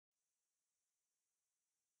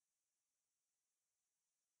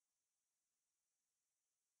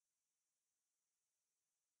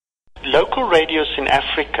Local radios in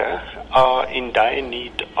Africa are in dire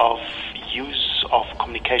need of use of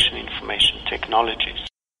communication information technologies.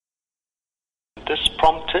 This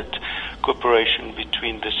prompted cooperation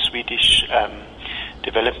between the Swedish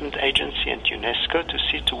Development Agency and UNESCO to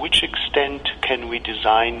see to which extent can we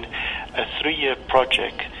design a 3-year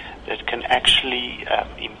project that can actually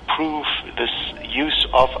improve this use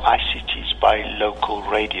of ICTs by local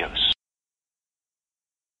radios.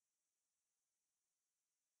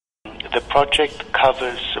 The project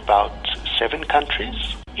covers about 7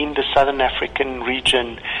 countries. In the Southern African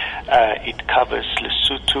region, it covers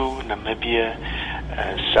Lesotho, Namibia,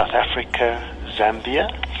 South Africa, Zambia,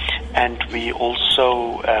 and we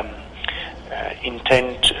also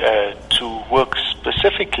intend to work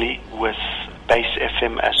specifically with Base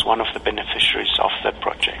FM as one of the beneficiaries of the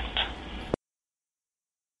project.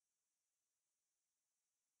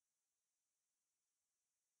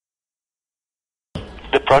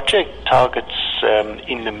 The project targets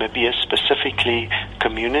in Namibia specifically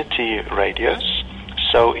community radios.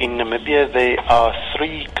 So in Namibia there are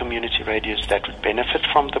 3 community radios that would benefit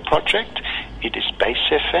from the project. It is Base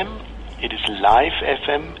FM, it is Live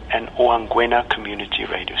FM, and Oangwena Community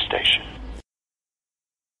Radio Station.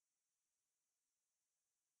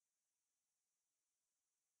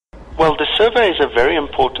 Well, the survey is a very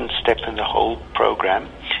important step in the whole program,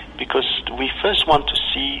 because we first want to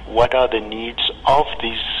see what are the needs of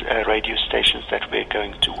these radio stations that we're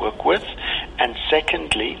going to work with, and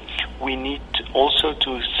secondly, we need also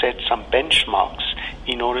to set some benchmarks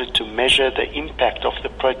in order to measure the impact of the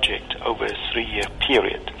project over a 3-year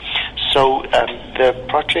period. So the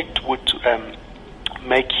project would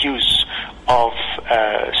make use of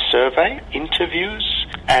survey, interviews,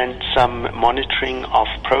 and some monitoring of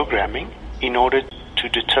programming in order to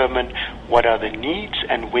determine what are the needs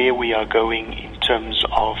and where we are going in terms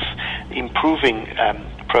of improving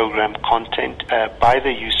program content by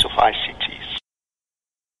the use of ICTs.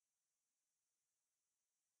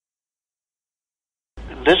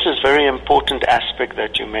 This is a very important aspect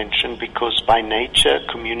that you mentioned, because by nature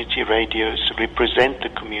community radios represent the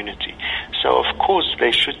community. So of course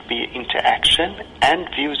there should be interaction and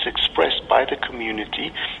views expressed by the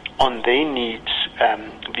community on their needs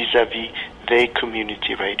vis-a-vis their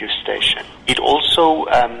community radio station. It also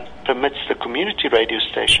permits the community radio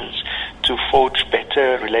stations to forge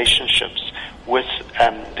better relationships with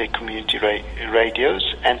their community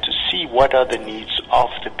radios and to see what are the needs of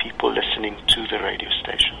the people listening to the radio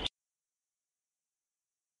stations.